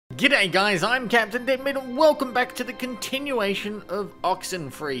G'day guys, I'm Captain Deadmeat and welcome back to the continuation of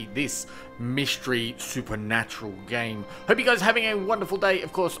Oxenfree, this mystery supernatural game. Hope you guys are having a wonderful day.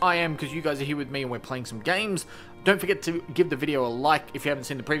 Of course I am, because you guys are here with me and we're playing some games. Don't forget to give the video a like. If you haven't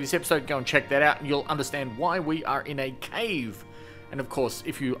seen the previous episode, go and check that out and you'll understand why we are in a cave. And of course,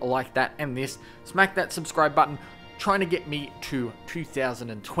 if you like that and this, smack that subscribe button. Trying to get me to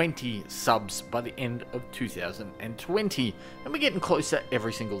 2020 subs by the end of 2020, and we're getting closer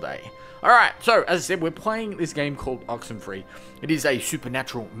every single day. Alright, so as I said, we're playing this game called Oxenfree. It is a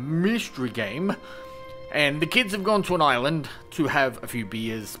supernatural mystery game, and the kids have gone to an island to have a few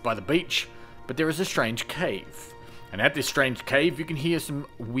beers by the beach, but there is a strange cave. And at this strange cave, you can hear some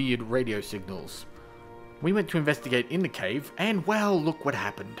weird radio signals. We went to investigate in the cave, and well, look what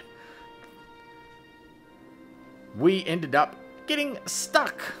happened. We ended up getting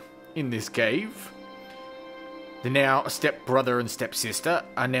stuck in this cave. The now stepbrother and stepsister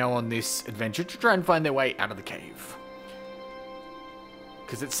are now on this adventure to try and find their way out of the cave.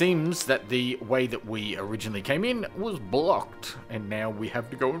 Because it seems that the way that we originally came in was blocked, and now we have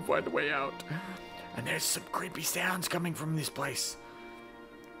to go and find a way out. And there's some creepy sounds coming from this place.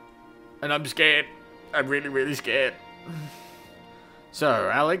 And I'm scared. I'm really, really scared. So,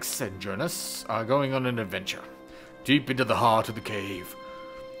 Alex and Jonas are going on an adventure deep into the heart of the cave.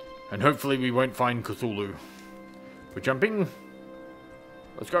 And hopefully we won't find Cthulhu. We're jumping.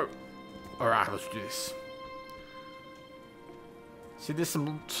 Let's go. Alright, let's do this. See, there's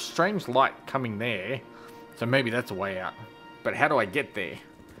some strange light coming there. So maybe that's a way out. But how do I get there?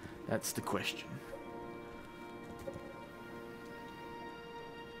 That's the question.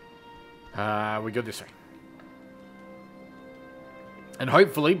 We go this way. And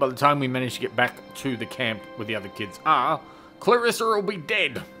hopefully, by the time we manage to get back to the camp where the other kids are, Clarissa will be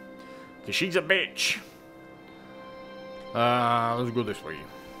dead. Because she's a bitch. Let's go this way.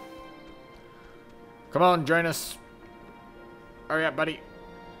 Come on, Jonas. Hurry up, buddy.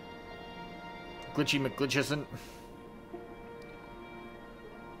 Glitchy McGlitchison.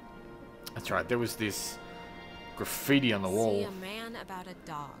 That's right, there was this graffiti on the wall. See a man about a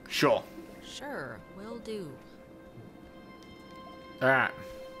dog. Sure. Sure, will do. Alright.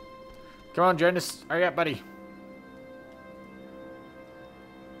 Come on, Jonas. Hurry up, buddy.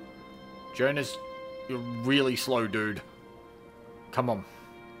 Jonas, you're really slow, dude. Come on.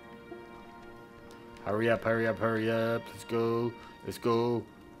 Hurry up, hurry up, hurry up. Let's go. Let's go.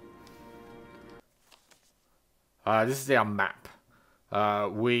 This is our map.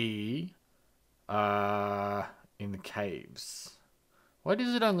 We are in the caves. Why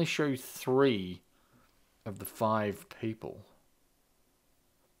does it only show 3 of the 5 people?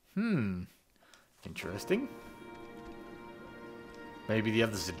 Interesting. Maybe the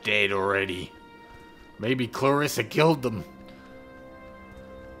others are dead already. Maybe Clarissa killed them.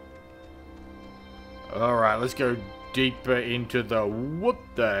 Alright, let's go deeper into the... What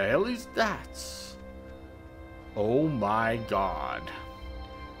the hell is that? Oh my god.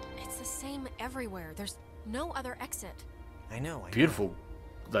 It's the same everywhere. There's no other exit. I know. Beautiful,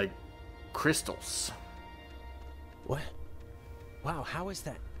 like, crystals. What? Wow, how is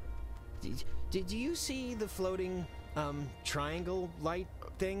that? Did you see the floating, triangle light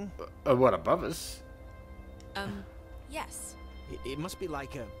thing? What, above us? Yes. It must be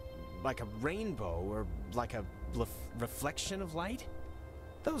like a rainbow or like a reflection of light?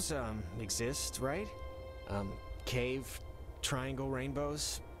 Those, exist, right? Cave triangle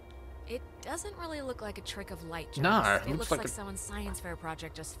rainbows? It doesn't really look like a trick of light, No, Jonas. it It looks looks like like someone's science fair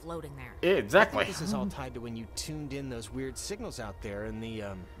project just floating there. Yeah, exactly. I think this is all tied to when you tuned in those weird signals out there and the,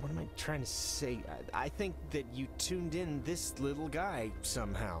 what am I trying to say? I think that you tuned in this little guy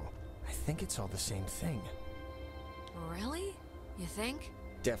somehow. I think it's all the same thing. Really? You think?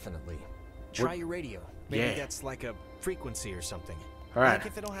 Definitely. Try your radio. Maybe that's like a frequency or something. All right. Like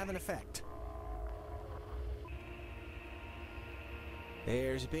if it'll have an effect.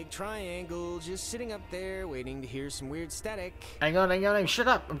 There's a big triangle just sitting up there waiting to hear some weird static. Hang on, shut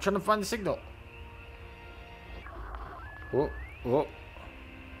up. I'm trying to find the signal. Whoa, whoa.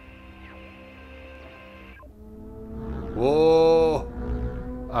 Whoa.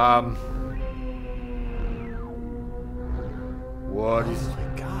 What is... Oh my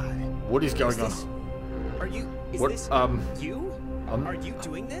god. What is going on? Are you... Is What, this... you? Are you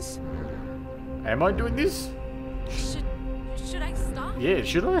doing this? Am I doing this? Should I stop? Yeah,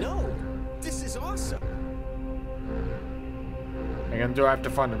 should I? No. This is awesome. Hang on, do I have to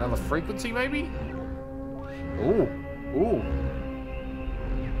find another frequency, maybe? Ooh. Ooh.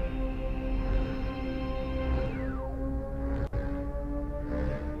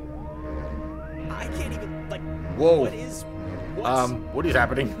 I can't even, like... Whoa. What is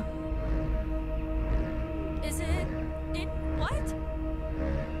happening? Is it what?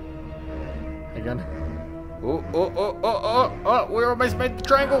 Hang on. Oh, we almost made the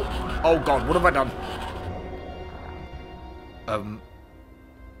triangle. Oh god, what have I done?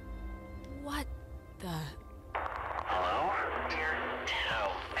 What the? Hello? Dear,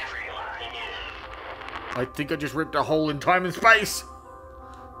 tell everyone. I think I just ripped a hole in time and space.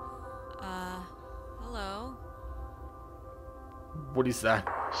 Hello? What is that?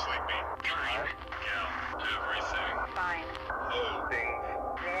 Sleepy. Time. Yeah. Everything. Fine. Whole things.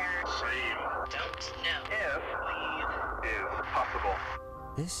 They're same. Don't know. If leave is possible.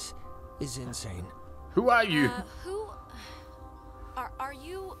 This is insane. Who are you? Who are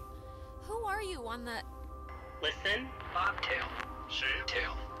you? Who are you on the? Listen. Bobtail. Shade.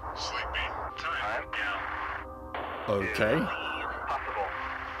 Tail. Sleepy. Time. Yeah. Okay. Possible.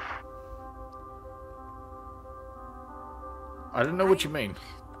 I don't know what you mean.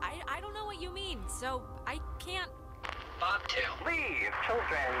 I don't know what you mean, so I can't. Bobtail. Leave,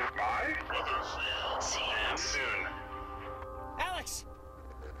 children. Bye. Others will see you soon. Alex!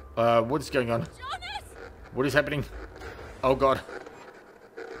 What is going on? Jonas! What is happening? Oh god.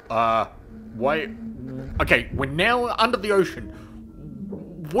 Why? Okay, we're now under the ocean.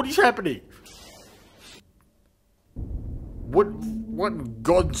 What is happening? What in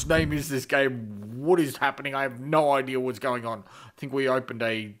God's name is this game? What is happening? I have no idea what's going on. I think we opened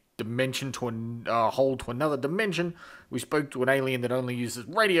a dimension to a hole to another dimension. We spoke to an alien that only uses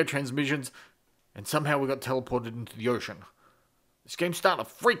radio transmissions, and somehow we got teleported into the ocean. This game's starting to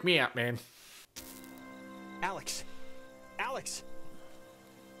freak me out, man. Alex! Alex!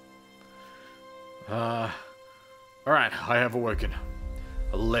 Alright, I have awoken.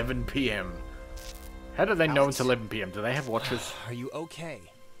 11 p.m. How do they know it's 11 p.m.? Do they have watches? Are you okay?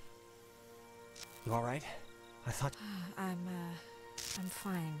 You alright? I thought... I'm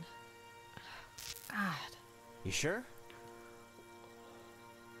fine. God. You sure?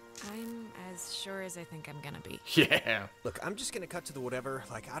 I'm as sure as I think I'm gonna be. Yeah. Look, I'm just gonna cut to the whatever.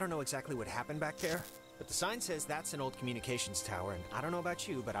 Like, I don't know exactly what happened back there, but the sign says that's an old communications tower, and I don't know about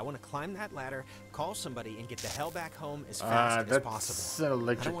you, but I want to climb that ladder, call somebody, and get the hell back home as fast as possible.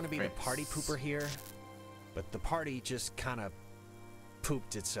 I don't want to be the party pooper here, but the party just kind of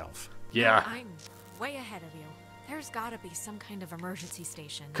pooped itself. Yeah. I'm way ahead of you. There's gotta be some kind of emergency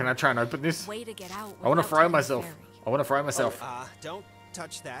station. Can I try and open this? Way to get out. I want to without fry taking the myself. ferry. I want to fry myself. Don't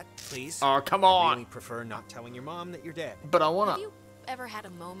touch that, please. Oh, come I on. really prefer not telling your mom that you're dead. But I want Have to... you ever had a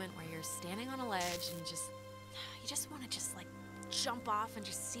moment where you're standing on a ledge and you just want to just like jump off and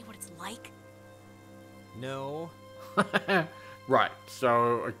just see what it's like? No. Right,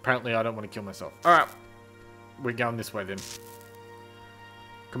 so apparently I don't want to kill myself. Alright. We're going this way then.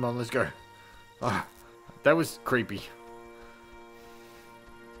 Come on, let's go. Ah, that was creepy.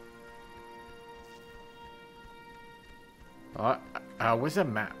 Where's that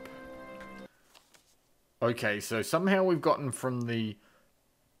map? Okay, so somehow we've gotten from the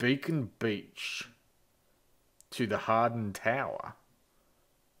Beacon Beach to the Hardened Tower.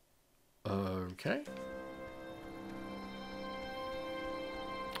 Okay.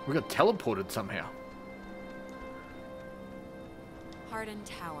 We got teleported somehow. Hardened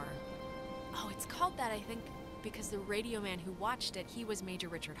Tower. Oh, it's called that, I think, because the radio man who watched it, he was Major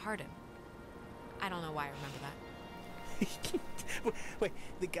Richard Harden. I don't know why I remember that. Wait,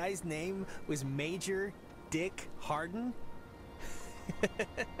 the guy's name was Major Dick Harden?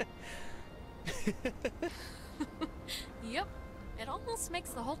 Yep. It almost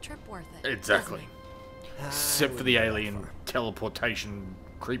makes the whole trip worth it. Exactly. Except for the alien teleportation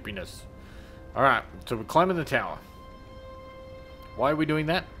creepiness. Alright, so we're climbing the tower. Why are we doing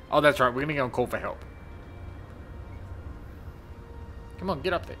that? Oh, that's right. We're going to go and call for help. Come on,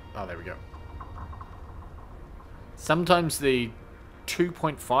 get up there. Oh, there we go. Sometimes the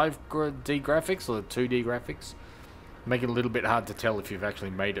 2.5D graphics or the 2D graphics make it a little bit hard to tell if you've actually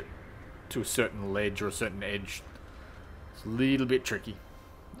made it to a certain ledge or a certain edge. It's a little bit tricky.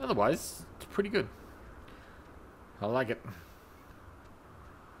 Otherwise, it's pretty good. I like it.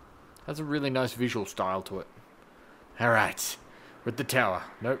 Has a really nice visual style to it. Alright. We're at the tower.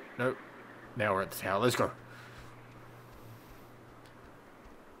 Nope, nope. Now we're at the tower. Let's go.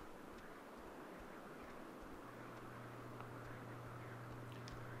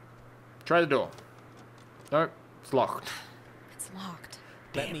 Try the door. Nope, it's locked. It's locked.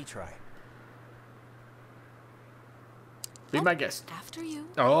 Let me try. Be my guest. After you.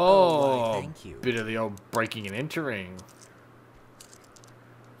 Oh, thank you. Bit of the old breaking and entering.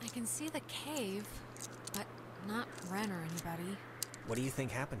 I can see the cave, but not Ren or anybody. What do you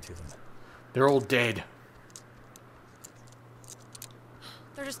think happened to them? They're all dead.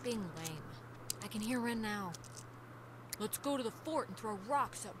 They're just being lame. I can hear Ren now. Let's go to the fort and throw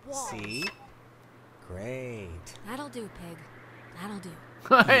rocks at walls. See? Great. That'll do, Pig. That'll do.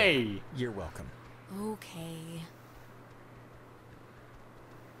 Hey! You're welcome. Okay.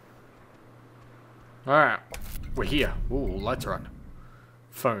 Alright. We're here. Ooh, lights are on.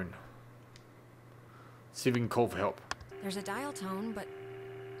 Phone. See if we can call for help. There's a dial tone, but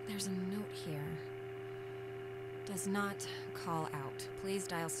there's a note here. Does not call out. Please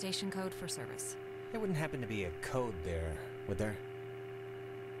dial station code for service. There wouldn't happen to be a code there, would there?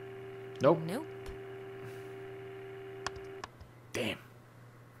 Nope. Nope. Damn.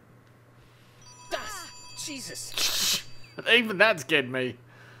 Jesus! Even that scared me.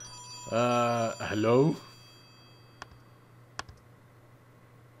 Hello?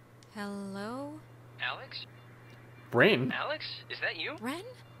 Hello? Alex? Ren? Alex? Is that you? Ren?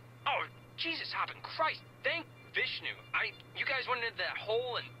 Oh, Jesus hopping Christ. Thank Vishnu. You guys went into that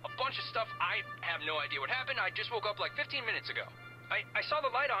hole and a bunch of stuff. I have no idea what happened. I just woke up like 15 minutes ago. I saw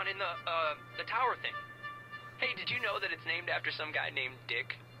the light on in the tower thing. Hey, did you know that it's named after some guy named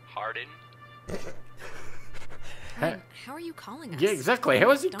Dick Harden? Ren, how are you calling us? Yeah, exactly.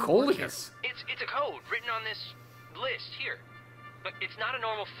 How is he Don't calling work here. us? It's a code written on this list here. But it's not a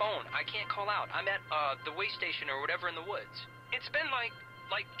normal phone. I can't call out. I'm at the way station or whatever in the woods. It's been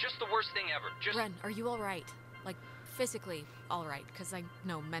like just the worst thing ever. Just Ren, are you alright? Like, physically alright? Because I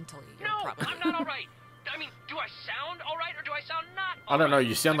know mentally you're No, probably... I'm not alright. I mean, do I sound alright or do I sound not I don't know, alright?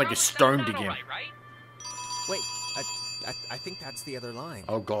 you sound like I you're probably sound stoned not again. alright, right? Wait, I think that's the other line.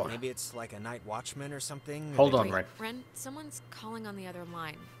 Oh, God. Maybe it's like a night watchman or something. Hold on, Wait, Ren. Ren, someone's calling on the other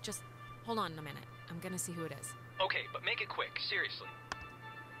line. Just hold on a minute. I'm gonna see who it is. Okay, but make it quick, seriously.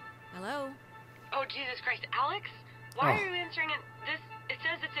 Hello? Oh, Jesus Christ, Alex? Why Oh. are you answering it? It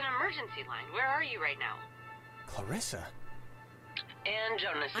says it's an emergency line. Where are you right now? Clarissa. And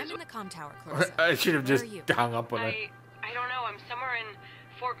Jonas I'm is... in the comm tower, Clarissa. I should have Where just are you? hung up on it. I don't know. I'm somewhere in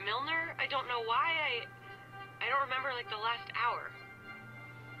Fort Milner. I don't know why. I don't remember, like, the last hour.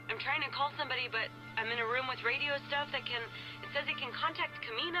 I'm trying to call somebody, but I'm in a room with radio stuff that can... It says it can contact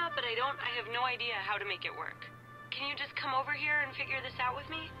Kamina, but I have no idea how to make it work. Can you just come over here and figure this out with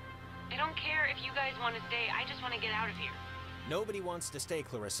me? I don't care if you guys want to stay. I just want to get out of here. Nobody wants to stay,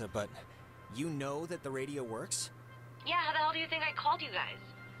 Clarissa, but you know that the radio works? Yeah, how the hell do you think I called you guys?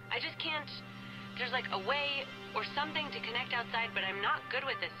 I just can't... There's like a way or something to connect outside, but I'm not good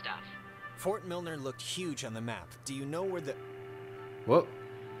with this stuff. Fort Milner looked huge on the map. Do you know where the... What?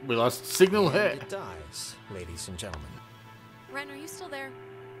 We lost signal And here. it dies, ladies and gentlemen. Ren, are you still there?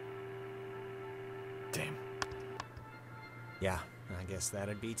 Damn. Yeah, I guess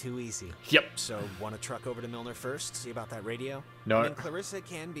that'd be too easy. Yep. So, want to truck over to Milner first? See about that radio? No. I mean, Clarissa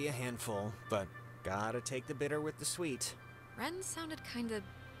can be a handful, but gotta take the bitter with the sweet. Ren sounded kinda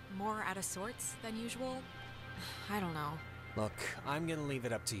more out of sorts than usual. I don't know. Look, I'm gonna leave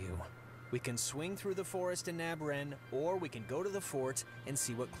it up to you. We can swing through the forest and nab Ren, or we can go to the fort and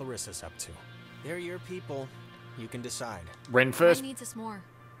see what Clarissa's up to. They're your people. You can decide. Ren first. Ren needs us more.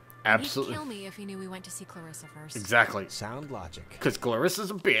 Absolutely. He'd kill me if he knew we went to see Clarissa first. Exactly. Sound logic. Because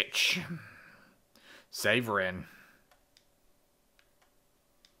Clarissa's a bitch. Save Ren.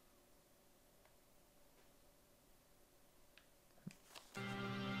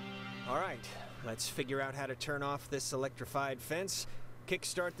 All right, let's figure out how to turn off this electrified fence,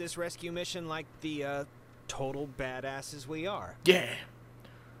 kickstart this rescue mission like the, total badasses we are. Yeah.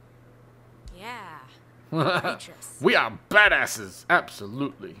 Yeah. Righteous. We are badasses.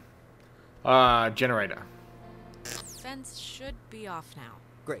 Absolutely. Generator. Fence should be off now.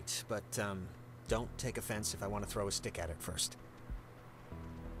 Great, but, don't take offense if I want to throw a stick at it first.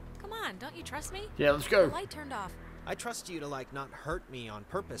 Come on, don't you trust me? Yeah, let's The go. light turned off. I trust you to, like, not hurt me on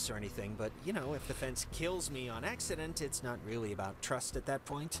purpose or anything, but, you know, if the fence kills me on accident, it's not really about trust at that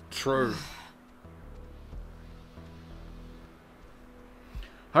point. True.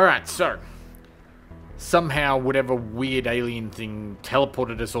 Alright, so. Somehow, whatever weird alien thing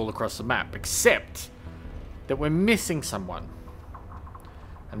teleported us all across the map, except that we're missing someone.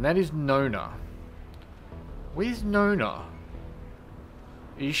 And that is Nona. Where's Nona?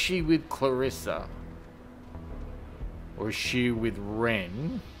 Is she with Clarissa? Or is she with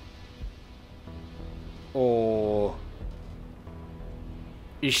Ren? Or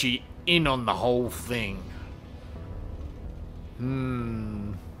is she in on the whole thing?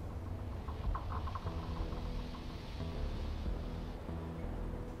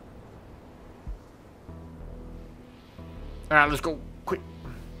 Alright, let's go. Quick.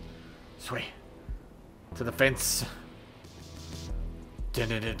 This way. To the fence. Dun,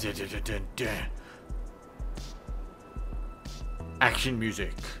 dun, dun, dun, dun, dun, dun. Action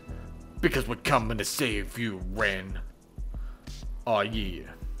music. Because we're coming to save you, Ren. Oh yeah.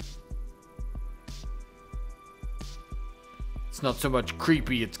 It's not so much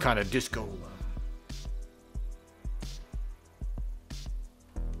creepy, it's kind of disco.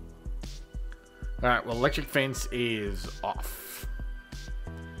 Alright, well, electric fence is off.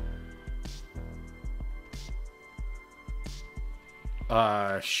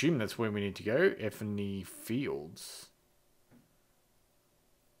 Assume that's where we need to go. Effany Fields.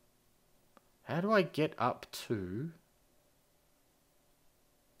 How do I get up to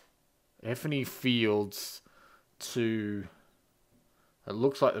Effany Fields to... It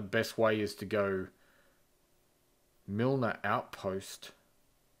looks like the best way is to go Milner Outpost.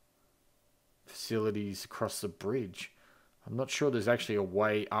 Facilities across the bridge. I'm not sure there's actually a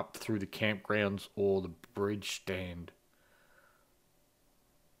way up through the campgrounds or the bridge stand.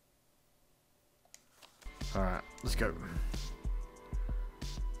 Alright, let's go.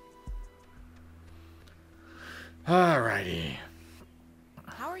 Alrighty.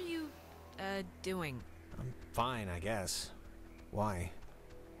 How are you, doing? I'm fine, I guess. Why?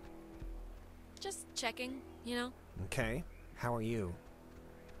 Just checking, you know? Okay. How are you?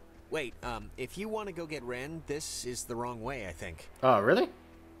 Wait, if you want to go get Ren, this is the wrong way, I think. Oh, really?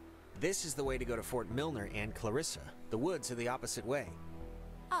 This is the way to go to Fort Milner and Clarissa. The woods are the opposite way.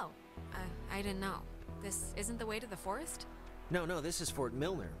 Oh, I didn't know. This isn't the way to the forest? No, this is Fort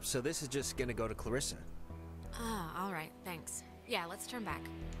Milner, so this is just gonna go to Clarissa. Ah, alright, thanks. Yeah, let's turn back.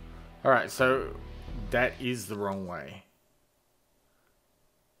 Alright, so that is the wrong way.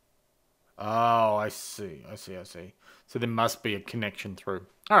 Oh, I see. So there must be a connection through.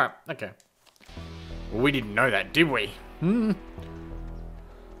 Alright, okay. Well, we didn't know that, did we?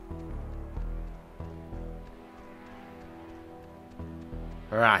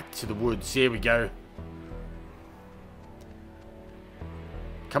 Alright, to the woods. Here we go.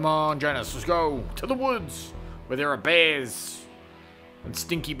 Come on, Jonas, let's go to the woods where there are bears and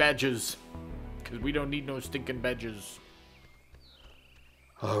stinky badgers. Because we don't need no stinking badgers.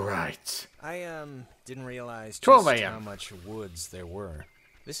 Alright. I, didn't realize 12 just a.m. how much woods there were.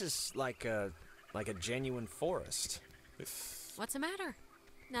 This is like a genuine forest. What's the matter?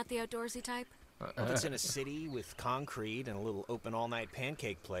 Not the outdoorsy type? If it's in a city with concrete and a little open all-night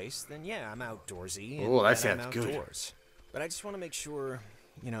pancake place, then yeah, I'm outdoorsy. And Oh, that I'm sounds good. outdoors. But I just want to make sure,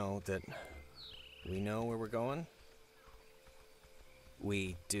 you know, that we know where we're going.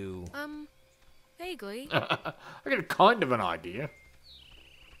 We do. Vaguely. I got a kind of an idea.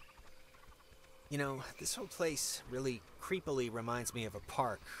 You know, this whole place really creepily reminds me of a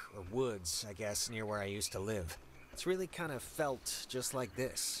park or woods, I guess, near where I used to live. It's really kind of felt just like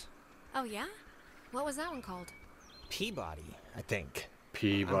this. Oh, yeah? What was that one called? Peabody, I think.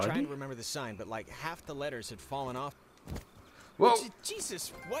 Peabody? I'm trying to remember the sign, but like half the letters had fallen off. Whoa.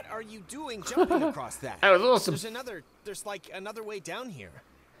 Jesus, what are you doing jumping across that? That was awesome. There's like another way down here.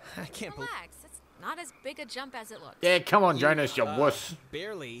 I can't believe. Relax, it's not as big a jump as it looks. Yeah, come on, Jonas, you wuss.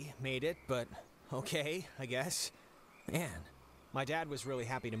 Barely made it, but okay, I guess. Man, my dad was really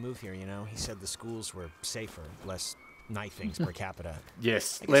happy to move here, you know. He said the schools were safer, less knifings per capita.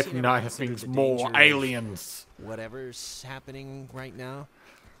 Yes, I guess left he never night considered things the more danger of aliens. Whatever's happening right now.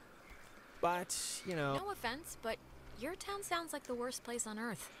 But, you know. No offense, but your town sounds like the worst place on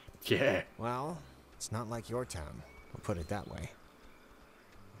Earth. Yeah. Well, it's not like your town. I'll put it that way.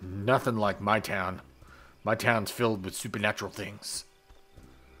 Nothing like my town. My town's filled with supernatural things.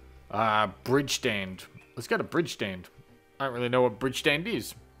 Bridge stand. Let's go to bridge stand. I don't really know what bridge stand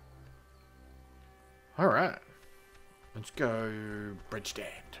is. Alright. Let's go bridge stand.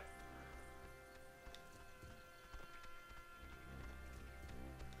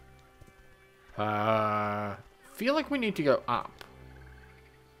 Feel like we need to go up.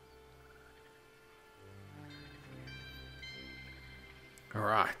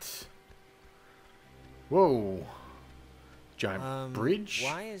 Alright. Whoa. Giant bridge?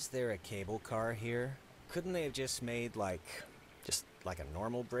 Why is there a cable car here? Couldn't they have just made just like a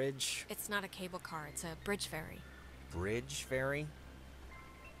normal bridge? It's not a cable car, it's a bridge ferry. Bridge ferry?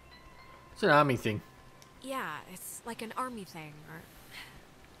 It's an army thing. Yeah, it's like an army thing, or...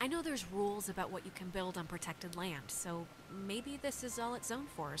 I know there's rules about what you can build on protected land, so maybe this is all it's zoned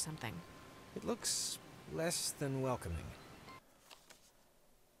for or something. It looks less than welcoming.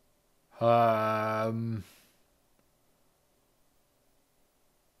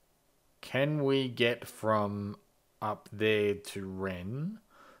 Can we get from up there to Ren?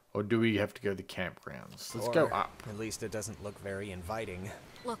 Or do we have to go to the campgrounds? Let's go up. At least it doesn't look very inviting.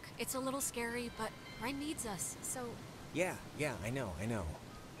 Look, it's a little scary, but Ren needs us, so... Yeah, I know.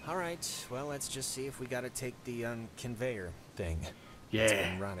 Alright, well, let's just see if we gotta take the, conveyor thing. Yeah. It's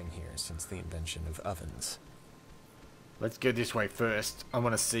been rotting here since the invention of ovens. Let's go this way first. I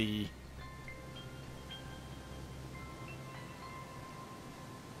want to see...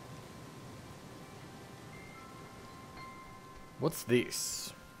 What's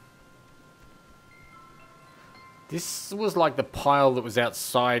this? This was like the pile that was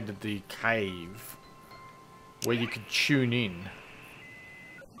outside the cave, where you could tune in.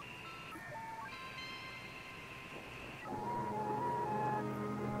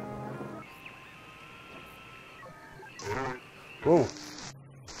 Whoa.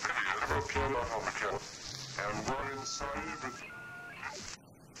 And we're inside everything.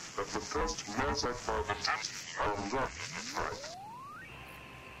 But the first method for the right.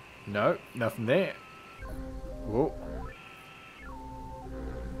 No, nothing there. Whoa.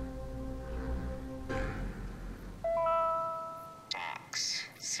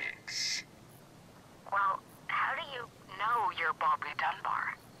 X6. Well, how do you know you're Bobby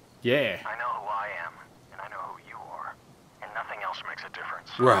Dunbar? Yeah. I know who I am, and I know who you are, and nothing else makes a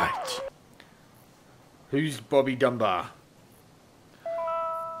difference. Right. Who's Bobby Dunbar?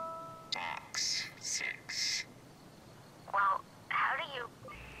 X6. Well, how do you...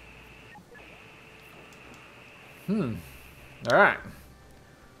 Alright.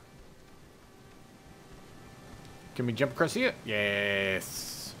 Can we jump across here?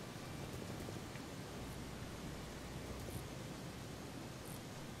 Yes.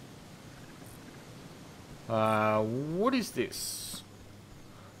 What is this?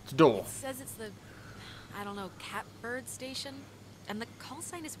 It's a door. It says it's the, I don't know, catbird station. And the call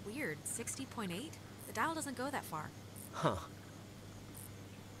sign is weird, 60.8. The dial doesn't go that far. Huh.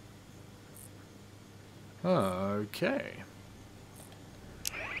 Okay.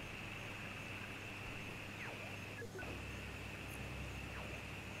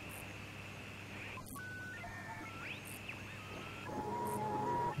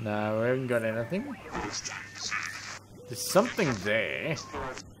 No, we haven't got anything. There's something there.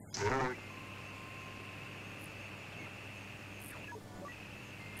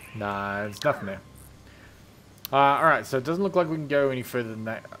 Nah, there's nothing there. Alright, so it doesn't look like we can go any further than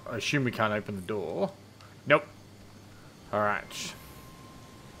that. I assume we can't open the door. Nope. Alright.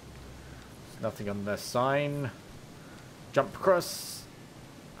 There's nothing on the sign. Jump across.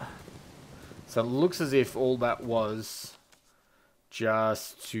 So it looks as if all that was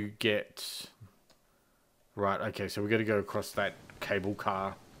just to get... Right, okay, so we got to go across that cable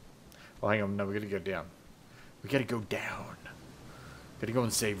car. Oh, hang on, no, we got to go down. We got to go down. Got to go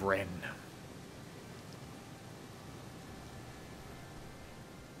and save Ren.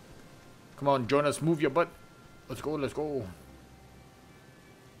 Come on, join us, move your butt. Let's go, let's go.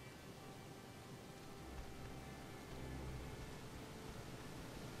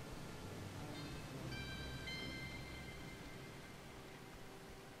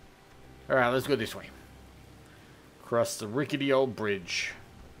 Alright, let's go this way. Across the rickety old bridge.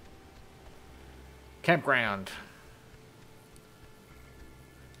 Campground.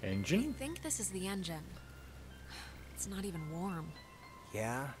 Engine? I think this is the engine. It's not even warm.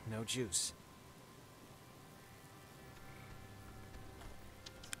 Yeah, no juice.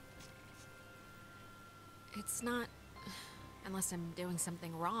 It's not... Unless I'm doing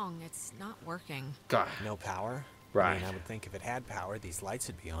something wrong, it's not working. God. No power? Right. I mean, I would think if it had power, these lights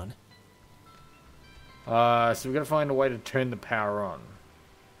would be on. So we gotta find a way to turn the power on.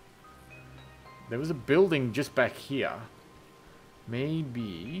 There was a building just back here.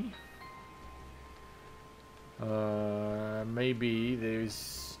 Maybe... maybe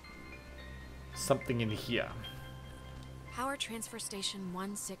there's something in here. Power transfer station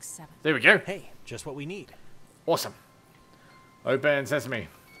 167. There we go. Hey, just what we need. Awesome. Open sesame.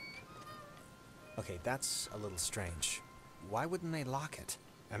 Okay, that's a little strange. Why wouldn't they lock it?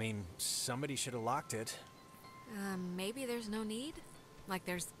 I mean, somebody should have locked it. Maybe there's no need? Like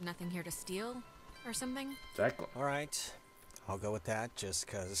there's nothing here to steal? Or something? Exactly. All right, I'll go with that just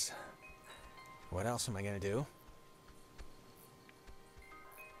because... What else am I gonna do?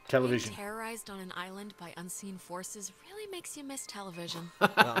 Television. Being terrorized on an island by unseen forces really makes you miss television.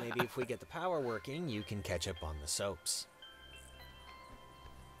 Well, maybe if we get the power working, you can catch up on the soaps.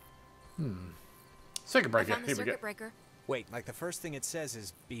 Circuit I breaker. found the Here we go. circuit breaker. Wait, like the first thing it says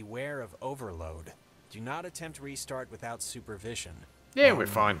is beware of overload. Do not attempt restart without supervision. Yeah, we're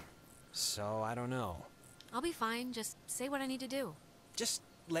fine. So, I don't know. I'll be fine, just say what I need to do. Just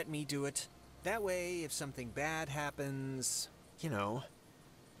let me do it. That way, if something bad happens, you know,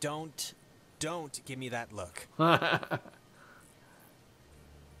 don't give me that look.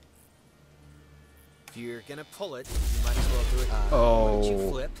 If you're gonna pull it, you might as well do it. Why don't you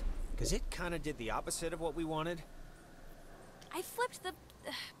flip? Because it kind of did the opposite of what we wanted. I flipped the...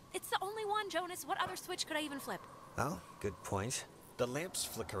 it's the only one, Jonas. What other switch could I even flip? Oh, good point. The lamp's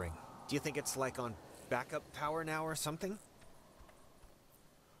flickering. Do you think it's like on backup power now or something?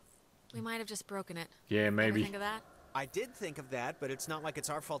 We might have just broken it. Yeah, Ever maybe. think of that? I did think of that, but it's not like it's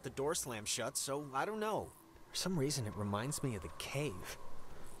our fault the door slammed shut, so I don't know. For some reason, it reminds me of the cave.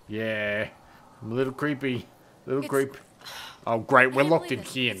 Yeah. I'm a little creepy. Little It's- creep. Oh, great. We're I locked believe in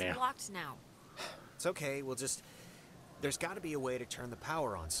it. here It's now. locked now. It's okay, we'll just... There's got to be a way to turn the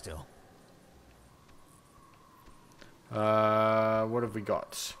power on still. What have we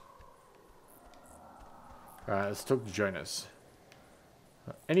got? Alright, let's talk to Jonas.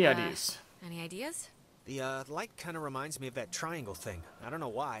 Any ideas? Any ideas? The light kind of reminds me of that triangle thing. I don't know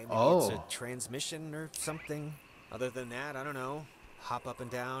why. Maybe it's Oh. a transmission or something. Other than that, I don't know. Hop up and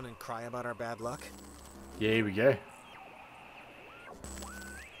down and cry about our bad luck. Yeah, here we go.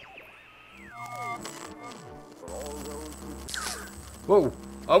 Whoa.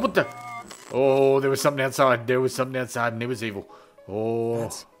 Oh, what the? Oh, there was something outside. There was something outside and it was evil. Oh.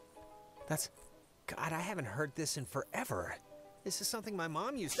 That's... God, I haven't heard this in forever. This is something my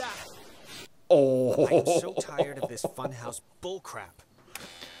mom used to... Oh. I am so tired of this funhouse bullcrap.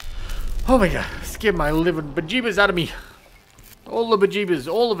 Oh my god. Scared my living bejeebers out of me. All the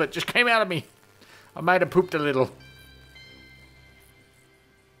bejeebers. All of it just came out of me. I might have pooped a little.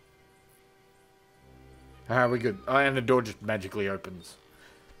 Alright, we're good. Oh, and the door just magically opens.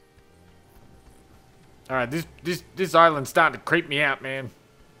 Alright, this island's starting to creep me out, man.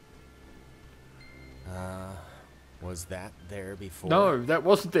 Was that there before? No, that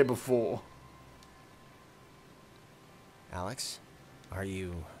wasn't there before. Alex, are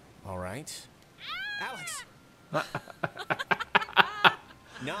you all right? Alex!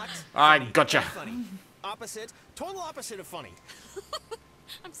 Not I funny. gotcha. Not funny. Opposite, total opposite of funny.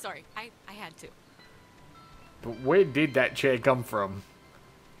 I'm sorry. I had to. But where did that chair come from?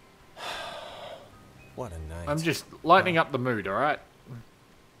 What a night. I'm just lightening up the mood, alright?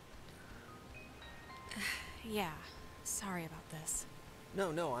 Yeah. Sorry about this.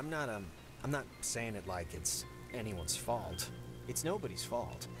 No, I'm not saying it like it's anyone's fault. It's nobody's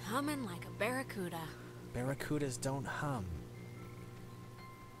fault. Humming like a barracuda. Barracudas don't hum.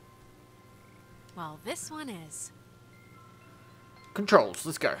 Well, this one is. Controls,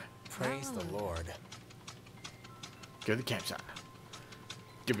 let's go. Praise the Lord. Go to the campsite.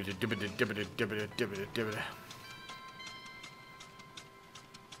 Dibbida, dibbida, dibbida, dibbida, dibbida, dibbida.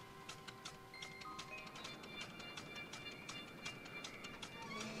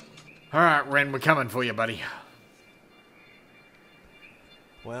 Alright, Ren, we're coming for you, buddy.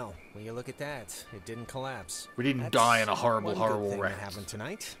 Well, will you look at that? It didn't collapse. We didn't That's die in a horrible, one good horrible thing wreck. that happened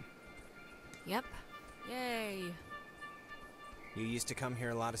tonight. Yep. Yay. You used to come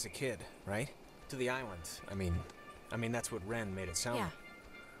here a lot as a kid, right? To the island. I mean that's what Ren made it sound Yeah. like.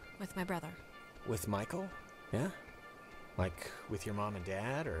 With my brother. With Michael? Yeah? Like with your mom and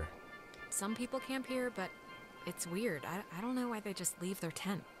dad, or? Some people camp here, but it's weird. I don't know why they just leave their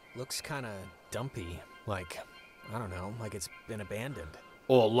tent. Looks kind of dumpy. Like, I don't know, like it's been abandoned.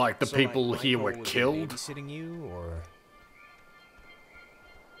 Or like the So, people like, here Michael were was killed. babysitting you, or?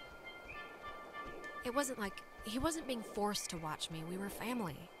 It wasn't like he wasn't being forced to watch me. We were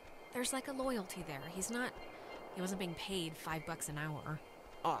family. There's like a loyalty there. He wasn't being paid $5 an hour.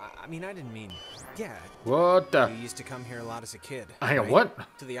 Oh, I mean, I didn't mean. Yeah. What the? You used to come here a lot as a kid. Hang on, right?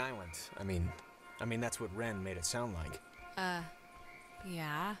 what? To the island. I mean that's what Ren made it sound like.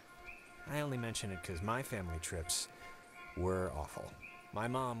 Yeah. I only mention it because my family trips were awful. My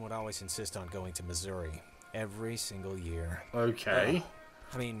mom would always insist on going to Missouri every single year. Okay.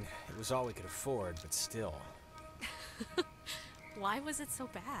 I mean, it was all we could afford, but still. Why was it so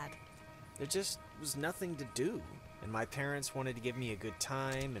bad? There just was nothing to do. And my parents wanted to give me a good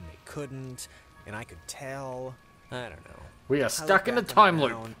time, and they couldn't. And I could tell. I don't know. We are I stuck in look a back time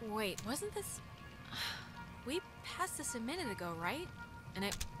on it loop. now and- Wait, wasn't this... We passed this a minute ago, right? And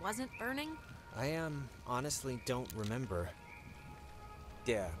it wasn't burning? I honestly don't remember.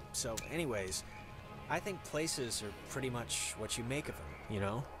 Yeah, so anyways, I think places are pretty much what you make of them, you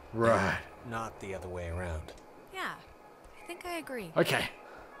know? Right. Not the other way around. Yeah. I think I agree. Okay.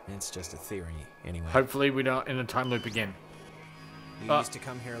 It's just a theory, anyway. Hopefully we're not in a time loop again. You used to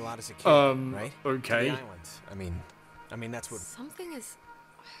come here a lot as a kid, right? okay. To the island. I mean that's what...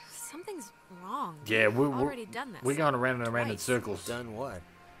 Something's wrong. Yeah, We've already done this. We're going around and around in Twice. circles. Done what?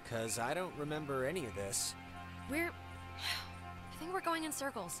 Because I don't remember any of this. I think we're going in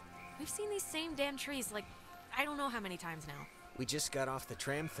circles. We've seen these same damn trees, like, I don't know how many times now. We just got off the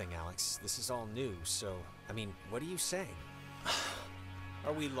tram thing, Alex. This is all new, so... I mean, what are you saying?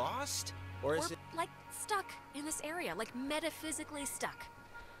 Are we lost? Or is it... like, stuck in this area. Like, metaphysically stuck.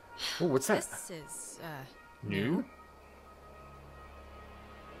 Oh, what's that? This is, New?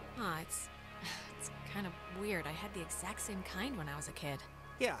 It's kind of weird. I had the exact same kind when I was a kid.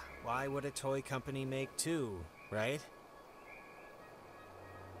 Yeah, why would a toy company make two, right?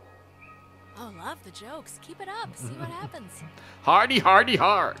 Oh, love the jokes. Keep it up. See what happens. Hardy, hardy,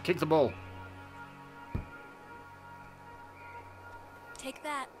 har. Kick the ball. Take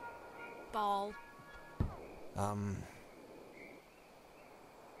that, ball.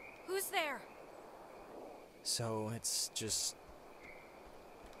 Who's there? So it's just...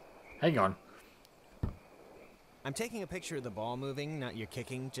 Hang on. I'm taking a picture of the ball moving, not your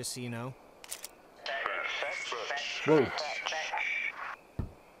kicking, just so you know. Whoa.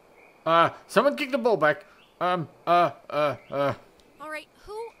 Someone kick the ball back. All right,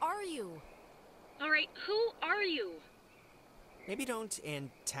 who are you? Maybe don't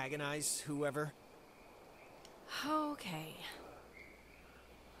antagonize whoever. Okay.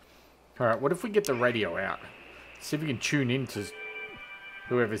 Alright, what if we get the radio out? See if we can tune in to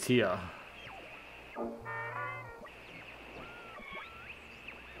whoever's here.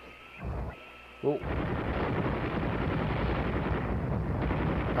 Oh.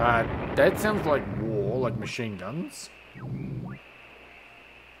 That sounds like war, like machine guns.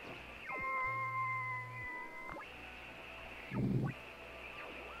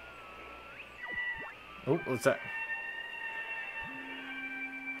 Oh, what's that?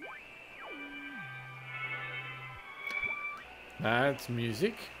 That's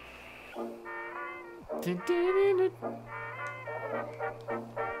music.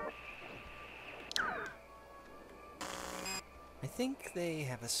 I think they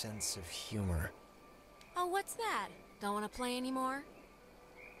have a sense of humor. Oh, what's that? Don't want to play anymore?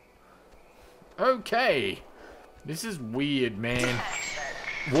 Okay. This is weird, man.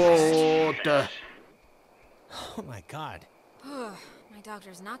 What the... Oh my god. My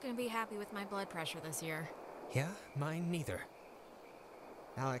doctor's not going to be happy with my blood pressure this year. Yeah, mine neither.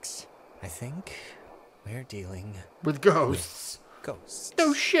 Alex, I think we're dealing with ghosts. Ghosts.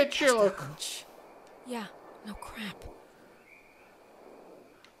 No shit, Sherlock. Yeah, no crap.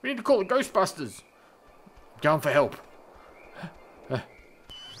 We need to call the Ghostbusters. Going for help.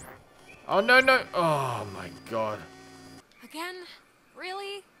 Oh, no, no. Oh, my God. Again?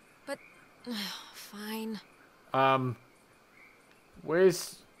 Really? But, fine.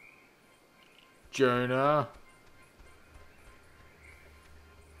 Where's Jonah?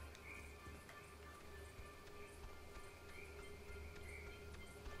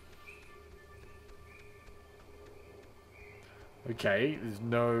 Okay, there's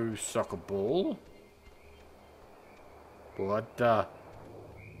no soccer ball. But,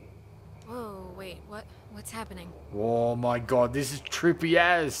 Whoa, wait, what's happening? oh my god, this is trippy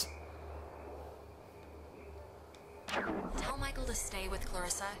as. Tell Michael to stay with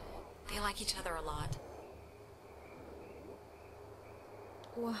Clarissa. They like each other a lot.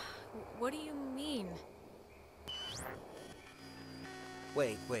 What do you mean?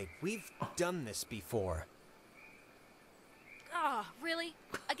 Wait, we've done this before. Oh, really?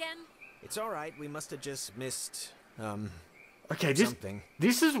 Again? It's alright, we must have just missed, Okay, something.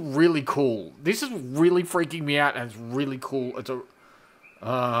 This is really cool. This is really freaking me out, and it's really cool. It's a...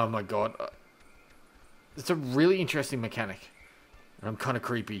 Oh my god. It's a really interesting mechanic. I'm kind of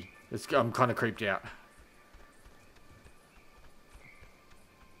creepy. I'm kind of creeped out.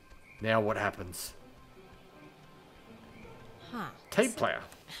 Now what happens? Huh. Tape player.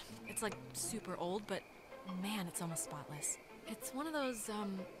 It's like super old, but man, it's almost spotless. It's one of those,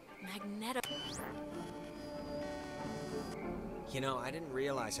 magnetic... You know, I didn't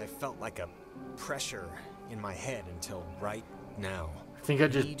realize I felt like a pressure in my head until right now. I think I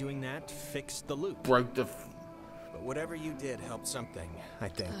just Me doing that fixed the loop. broke the... But whatever you did helped something, I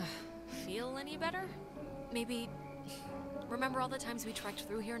think. Feel any better? Maybe... Remember all the times we trekked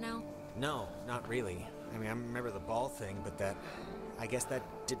through here now? No, not really. I mean, I remember the ball thing, but that... I guess that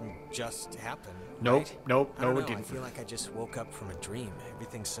didn't just happen, Nope, right? nope, I don't no, it know, didn't. I feel like I just woke up from a dream.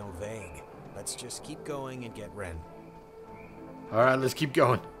 Everything's so vague. Let's just keep going and get Ren. Alright, let's keep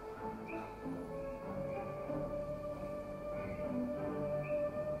going.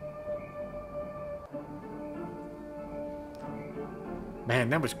 Man,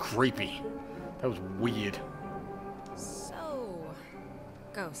 that was creepy. That was weird. So...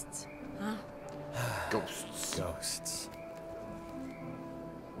 Ghosts, huh? Ghosts. Ghosts.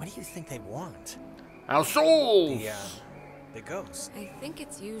 What do you think they want? Our souls! The ghost. I think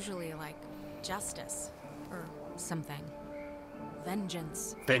it's usually, like, justice. Or something.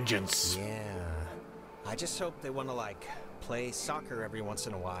 Vengeance. Vengeance. Yeah. I just hope they want to, like, play soccer every once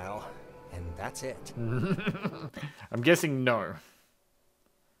in a while. and that's it. I'm guessing no.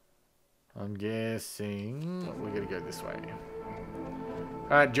 I'm guessing we're gonna go this way.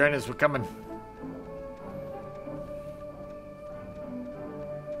 Alright, Jonas, we're coming.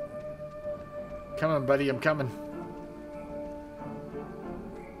 Come on, buddy, I'm coming.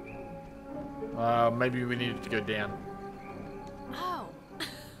 Maybe we needed to go down. Oh,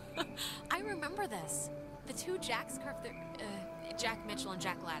 I remember this. The two Jacks carved their... Jack Mitchell and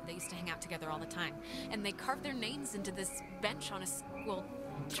Jack Ladd, they used to hang out together all the time. And they carved their names into this bench on a school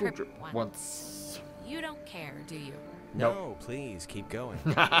trip once. You don't care, do you? No, please, keep going.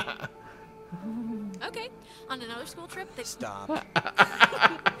 Okay, on another school trip, they... Stop.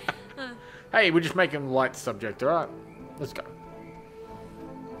 Hey, we're just making light subject, alright? Let's go.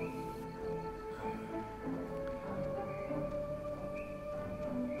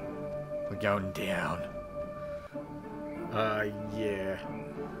 We're going down. Yeah.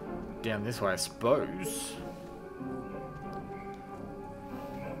 Down this way, I suppose.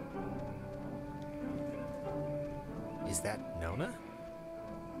 Is that Nona?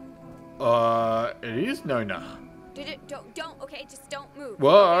 It is Nona. Don't, okay, just don't move.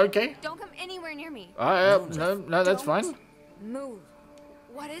 Well, okay. Don't come anywhere near me. No, that's fine. Move.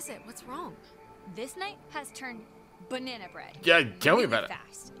 What is it? What's wrong? This night has turned banana bread. Yeah, tell me Really about it.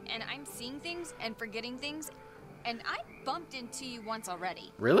 fast. And I'm seeing things and forgetting things, and I bumped into you once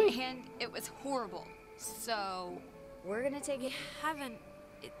already. Really? And it was horrible. So, we're gonna take it. Haven't...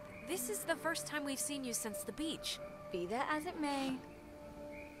 This is the first time we've seen you since the beach. Be that as it may,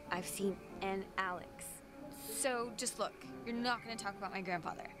 I've seen an Alex. So just look, you're not gonna talk about my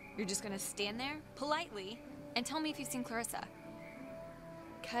grandfather. You're just gonna stand there, politely, and tell me if you've seen Clarissa.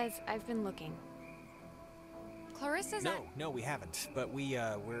 'Cause I've been looking. Clarissa's No, we haven't. But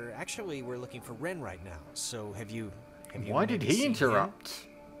we're looking for Ren right now. So have you Why did he seen him? interrupt?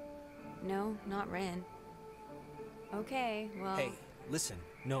 No, not Ren. Okay, well... Hey, listen,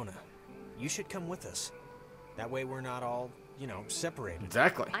 Nona. You should come with us. That way we're not all, separated.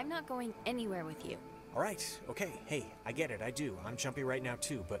 Exactly. I'm not going anywhere with you. All right, okay. Hey, I get it, I do. I'm jumpy right now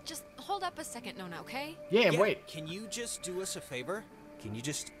too, but... Just hold up a second, Nona, okay? Yeah, wait. Can you just do us a favor? Can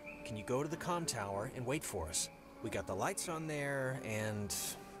you go to the comm tower and wait for us? We got the lights on there, and...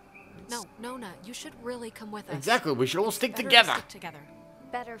 No, Nona, you should really come with us. Exactly, we should all stick Better to together. stick together.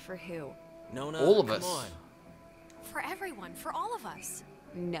 Better for who? Nona, All of come us. on. For everyone, for all of us.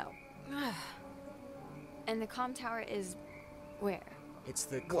 No. And the comm tower is... where? It's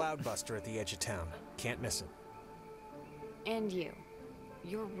the Cloudbuster at the edge of town. Can't miss it. And you.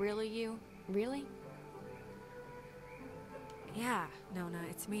 You're really you? Really? Yeah, Nona,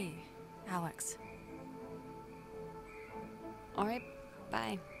 it's me, Alex. Alright,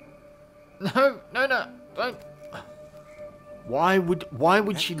 bye. No, don't. Why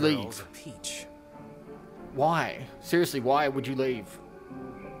would she That leave? girl's a peach. Why? Seriously, why would you leave?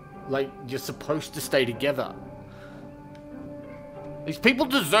 Like, you're supposed to stay together. These people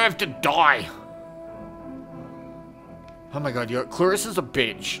deserve to die. Oh my god, Clarissa's a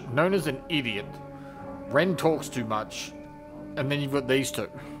bitch. Nona's an idiot. Ren talks too much. And then you've got these two.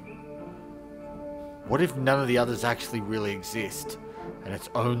 What if none of the others actually really exist? And it's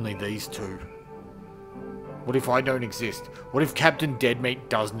only these two? What if I don't exist? What if Captain Deadmeat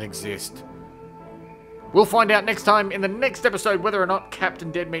doesn't exist? We'll find out next time in the next episode whether or not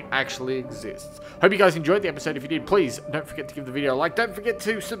Captain Deadmeat actually exists. Hope you guys enjoyed the episode. If you did, please don't forget to give the video a like. Don't forget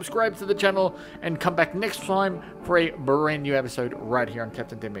to subscribe to the channel and come back next time for a brand new episode right here on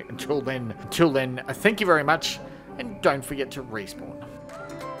Captain Deadmeat. Until then, thank you very much and don't forget to respawn.